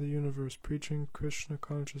traveling around the universe preaching Krishna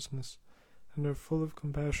consciousness and are full of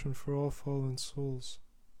compassion for all fallen souls.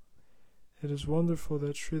 It is wonderful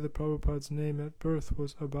that Srila Prabhupada's name at birth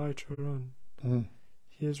was Abhay Charan.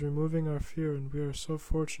 He is removing our fear, and we are so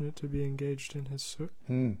fortunate to be engaged in his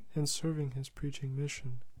in serving his preaching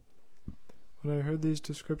mission. When I heard these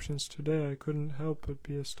descriptions today, I couldn't help but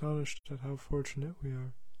be astonished at how fortunate we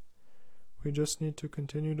are. We just need to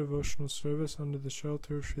continue devotional service under the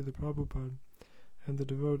shelter of Srila Prabhupada and the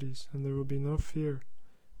devotees, and there will be no fear,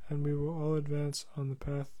 and we will all advance on the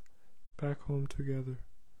path back home together.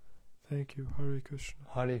 Thank you. Hare Krishna.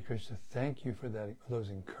 Hare Krishna. Thank you for those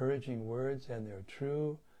encouraging words, and they're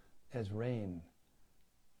true as rain.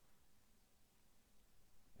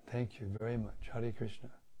 Thank you very much. Hare Krishna.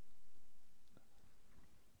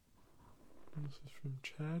 This is from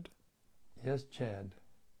Chad. Yes, Chad.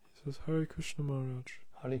 He says, Hare Krishna Maharaj.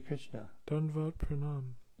 Hare Krishna. Dandavat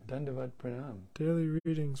Pranam. Dandavat Pranam. Daily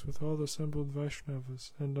readings with all assembled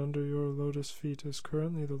Vaishnavas, and under your lotus feet is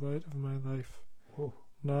currently the light of my life. Oh.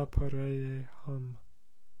 Na pareye ham.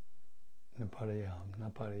 Na pareye ham. Na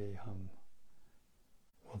pareye ham.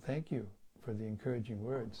 Well, thank you for the encouraging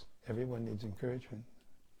words. Everyone needs encouragement.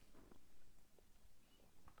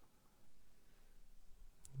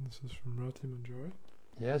 This is from Rati Manjari.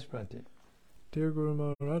 Yes, Rati. Dear Guru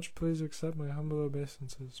Maharaj, please accept my humble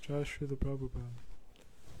obeisances. Jai Srila Prabhupada.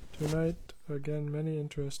 Tonight, again, many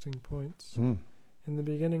interesting points. In the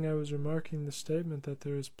beginning I was remarking the statement that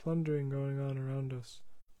there is plundering going on around us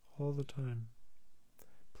all the time.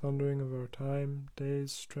 Plundering of our time,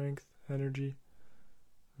 days, strength, energy,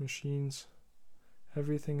 machines.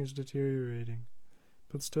 Everything is deteriorating,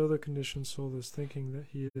 but still the conditioned soul is thinking that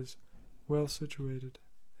he is well situated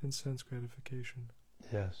in sense gratification.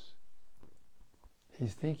 Yes.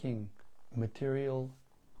 He's thinking material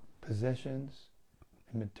possessions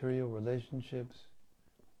and material relationships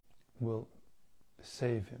will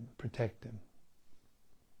save him, protect him.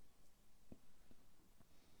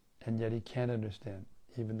 And yet he can't understand.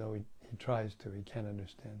 Even though he tries to, he can't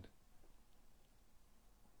understand.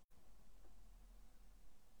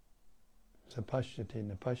 Sapashyati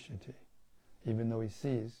napashyati. Even though he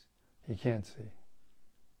sees, he can't see.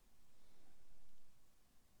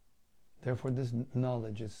 Therefore this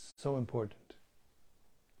knowledge is so important.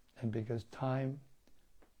 And because time,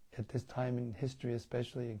 at this time in history,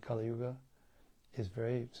 especially in Kali Yuga,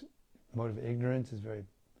 mode of ignorance is very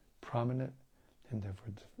prominent, and therefore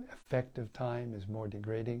the effect of time is more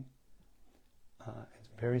degrading. It's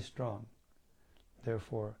very strong.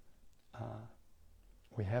 Therefore,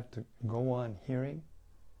 we have to go on hearing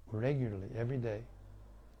regularly, every day,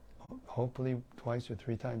 hopefully 2 or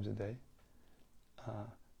 3 times a day,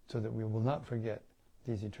 so that we will not forget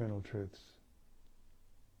these eternal truths.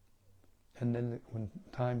 And then when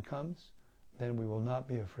time comes, then we will not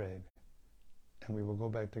be afraid, and we will go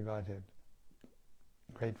back to Godhead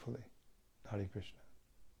gratefully. Hare Krishna.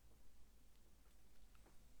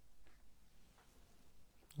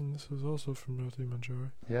 And this is also from Rati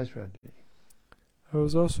Manjari. Yes, Rati. I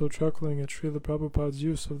was also chuckling at Srila Prabhupada's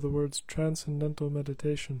use of the words transcendental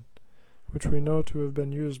meditation, which we know to have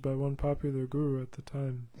been used by one popular guru at the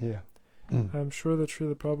time. Yeah. I am sure that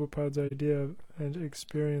Srila Prabhupada's idea and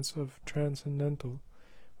experience of transcendental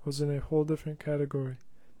was in a whole different category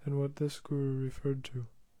than what this guru referred to,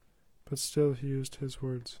 but still he used his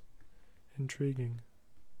words. Intriguing.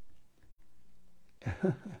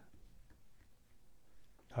 Hare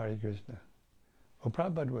Krishna. Well,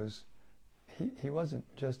 Prabhupada he wasn't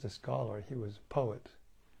just a scholar, he was a poet.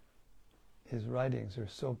 His writings are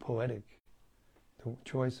so poetic. The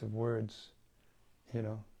choice of words,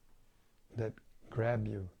 that grab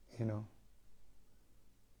you,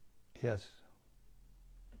 Yes.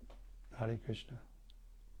 Hare Krishna.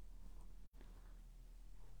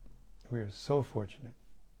 We are so fortunate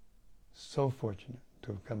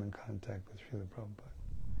to have come in contact with Srila Prabhupada.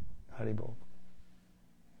 Hari Bol.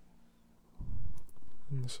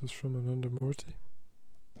 And this is from Anandamurti.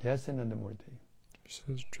 Yes, Anandamurti. He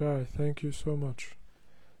says, Jai, thank you so much.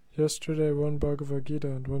 Yesterday, 1 Bhagavad Gita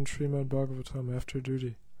and 1 Srimad Bhagavatam after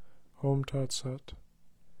duty. Om Tat Sat.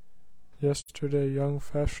 Yesterday, young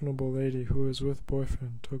fashionable lady who is with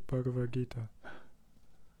boyfriend took Bhagavad Gita.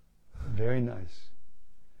 Very nice.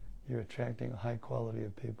 You're attracting a high quality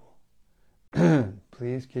of people.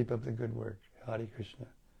 Please keep up the good work. Hare Krishna.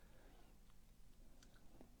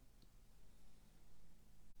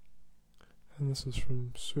 And this is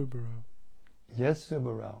from Subbarao. Yes,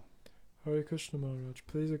 Subbarao. Hare Krishna Maharaj,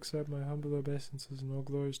 please accept my humble obeisances and all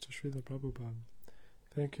glories to Srila Prabhupada.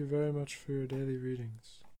 Thank you very much for your daily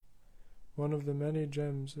readings. One of the many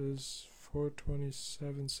gems is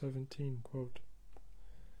 427.17, quote,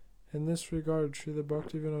 in this regard, Srila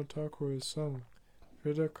Bhaktivinoda Thakur is sung,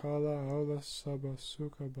 Vrida Kala Aula Sabha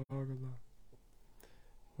Sukha Bhagala.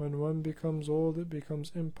 When one becomes old, it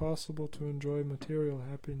becomes impossible to enjoy material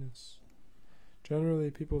happiness.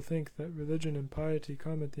 Generally, people think that religion and piety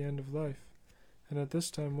come at the end of life, and at this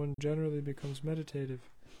time one generally becomes meditative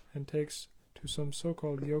and takes to some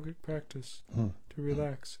so-called yogic practice to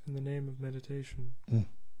relax in the name of meditation.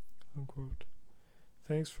 Unquote.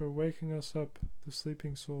 Thanks for waking us up, the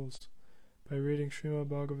sleeping souls, by reading Srimad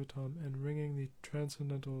Bhagavatam and ringing the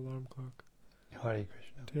transcendental alarm clock. Hare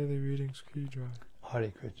Krishna. Daily readings, Ki Jai. Hare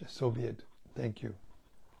Krishna. So be it. Thank you.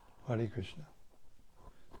 Hare Krishna.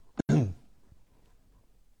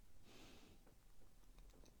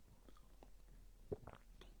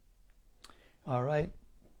 All right.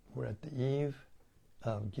 We're at the eve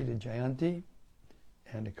of Gita Jayanti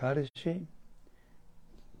and Ekadashi.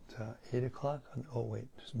 It's 8 o'clock. Oh, wait.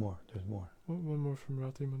 There's more. One more from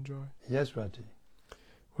Rati Manjari. Yes, Rati.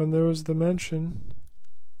 When there was the mention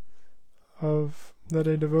of that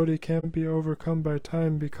a devotee can't be overcome by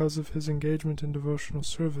time because of his engagement in devotional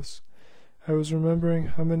service, I was remembering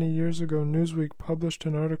how many years ago Newsweek published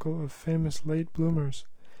an article of famous late bloomers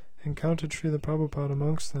and counted Srila Prabhupada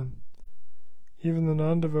amongst them. Even the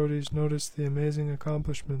non-devotees noticed the amazing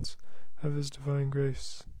accomplishments of His Divine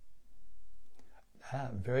Grace.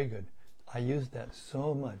 Very good. I use that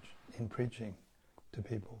so much in preaching to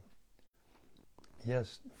people.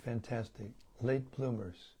 Yes, fantastic. Late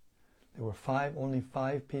bloomers. There were only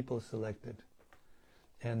five people selected.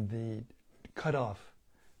 And the cutoff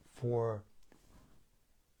for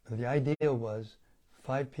the ideal was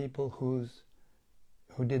 5 people who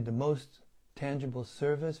did the most tangible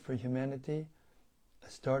service for humanity,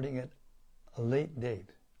 starting at a late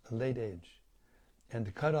age. And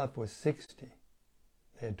the cutoff was 60.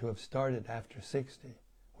 They had to have started after 60,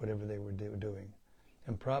 whatever they were doing.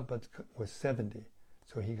 And Prabhupada was 70,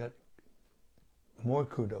 so he got more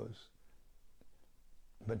kudos.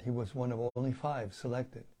 But he was one of only 5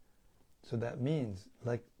 selected. So that means,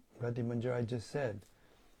 like Rati Manjari just said,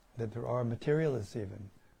 that there are materialists even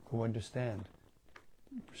who understand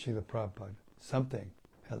Srila Prabhupada, something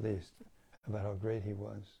at least, about how great he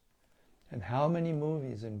was. And how many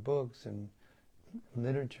movies and books and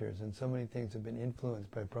literatures and so many things have been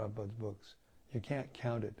influenced by Prabhupada's books. You can't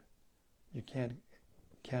count it. You can't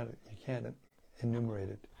count it. You can't enumerate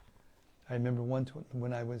it. I remember once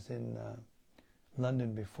when I was in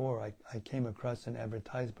London before, I came across an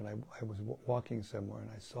advertisement. I was walking somewhere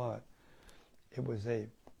and I saw it. It was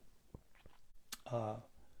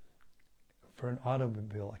for an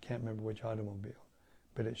automobile. I can't remember which automobile,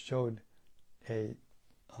 but it showed the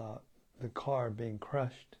car being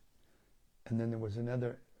crushed, and then there was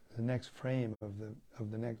the next frame of the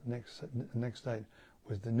next slide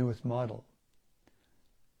was the newest model,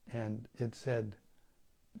 and it said,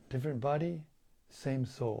 "Different body, same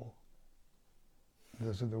soul."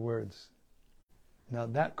 Those are the words. Now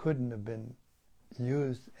that couldn't have been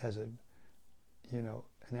used as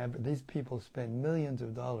these people spend millions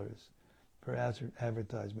of dollars for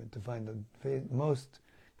advertisement to find the most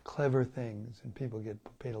clever things, and people get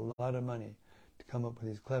paid a lot of money to come up with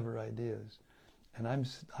these clever ideas. And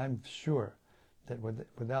I'm sure that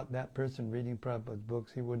without that person reading Prabhupada's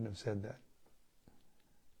books, he wouldn't have said that.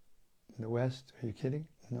 In the West, are you kidding?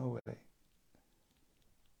 No way.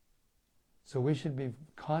 So we should be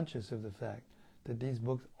conscious of the fact that these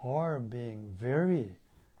books are being very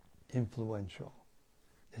influential.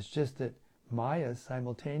 It's just that Maya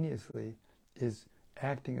simultaneously is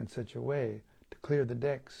acting in such a way to clear the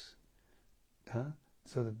decks,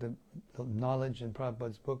 so that the knowledge in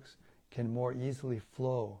Prabhupada's books can more easily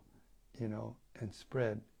flow, and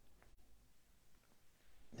spread.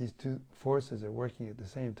 These two forces are working at the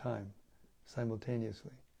same time,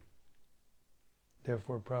 simultaneously.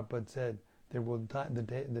 Therefore, Prabhupada said,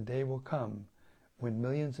 the day will come when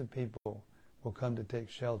millions of people will come to take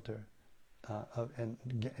shelter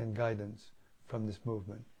and guidance from this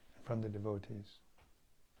movement, from the devotees.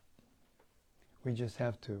 We just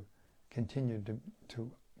have to continue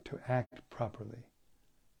to act properly.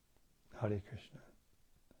 Hare Krishna.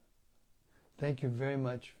 Thank you very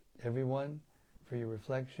much, everyone, for your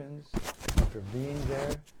reflections, for being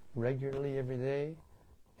there regularly every day,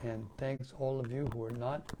 and thanks all of you who are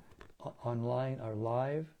not online, are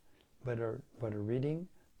live, but are reading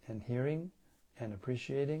and hearing and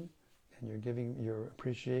appreciating, and you're giving your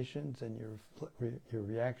appreciations and your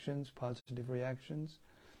reactions, positive reactions.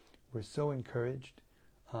 We're so encouraged.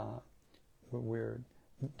 We're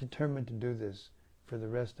determined to do this for the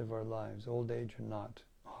rest of our lives, old age or not.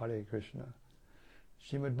 Hare Krishna.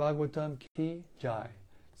 Srimad Bhagavatam ki jai.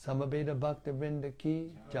 Samaveda Bhakta Vrinda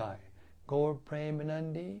ki jai. Gaur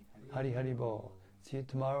Premanandi Hari Hari Bol. See you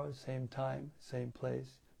tomorrow, same time, same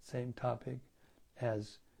place, same topic,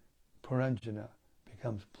 as Puranjana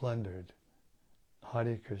becomes plundered.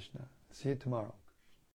 Hare Krishna. See you tomorrow.